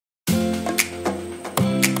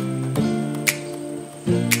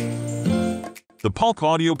The Polk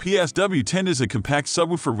Audio PSW10 is a compact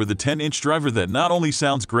subwoofer with a 10-inch driver that not only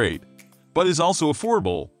sounds great, but is also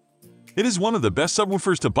affordable. It is one of the best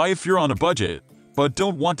subwoofers to buy if you're on a budget, but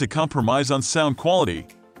don't want to compromise on sound quality.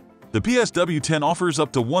 The PSW10 offers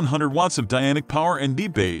up to 100 watts of dynamic power and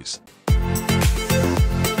deep bass.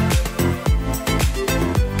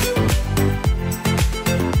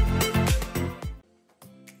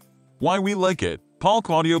 Why we like it. Polk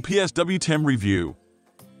Audio PSW10 Review.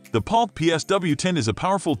 The Polk PSW10 is a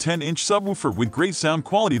powerful 10-inch subwoofer with great sound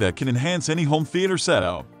quality that can enhance any home theater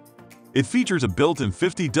setup. It features a built-in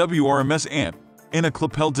 50 WRMS amp and a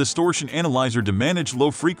lapel distortion analyzer to manage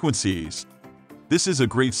low frequencies. This is a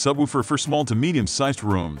great subwoofer for small to medium-sized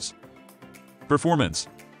rooms. Performance.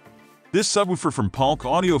 This subwoofer from Polk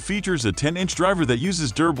Audio features a 10-inch driver that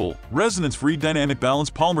uses durable, resonance-free dynamic balance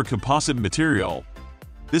polymer composite material.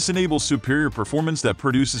 This enables superior performance that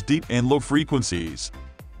produces deep and low frequencies.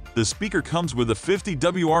 The speaker comes with a 50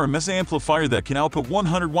 WRMS amplifier that can output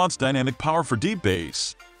 100 watts dynamic power for deep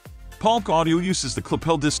bass. Polk Audio uses the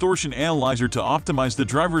lapel distortion analyzer to optimize the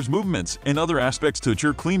driver's movements and other aspects to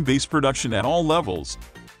ensure clean bass production at all levels.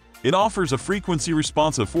 It offers a frequency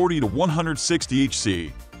response of 40 to 160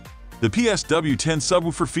 Hz. The PSW10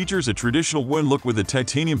 subwoofer features a traditional wooden look with a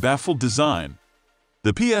titanium baffled design.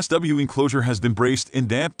 The PSW enclosure has been braced and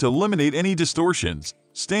damped to eliminate any distortions,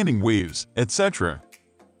 standing waves, etc.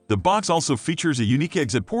 The box also features a unique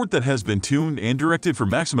exit port that has been tuned and directed for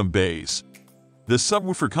maximum bass. The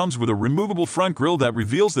subwoofer comes with a removable front grille that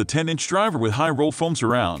reveals the 10-inch driver with high-roll foam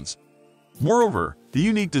surrounds. Moreover, the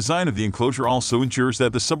unique design of the enclosure also ensures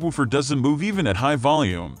that the subwoofer doesn't move even at high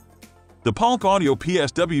volume. The Polk Audio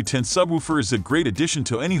PSW10 subwoofer is a great addition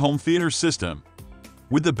to any home theater system.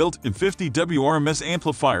 With the built-in 50 WRMS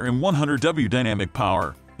amplifier and 100 W dynamic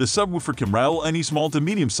power, the subwoofer can rattle any small to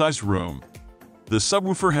medium-sized room. The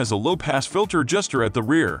subwoofer has a low-pass filter adjuster at the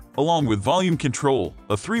rear, along with volume control,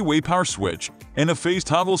 a 3-way power switch, and a phase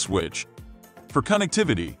toggle switch. For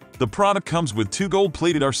connectivity, the product comes with 2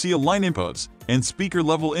 gold-plated RCA line inputs and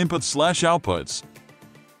speaker-level inputs/outputs.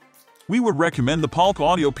 We would recommend the Polk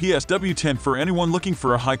Audio PSW10 for anyone looking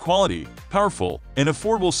for a high-quality, powerful, and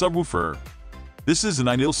affordable subwoofer. This is an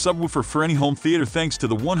ideal subwoofer for any home theater thanks to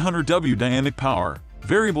the 100 W dynamic power,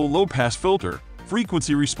 variable low-pass filter,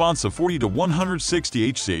 frequency response of 40 to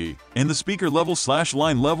 160 Hz, and the speaker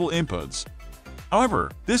level/line level inputs.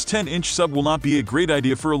 However, this 10-inch sub will not be a great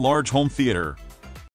idea for a large home theater.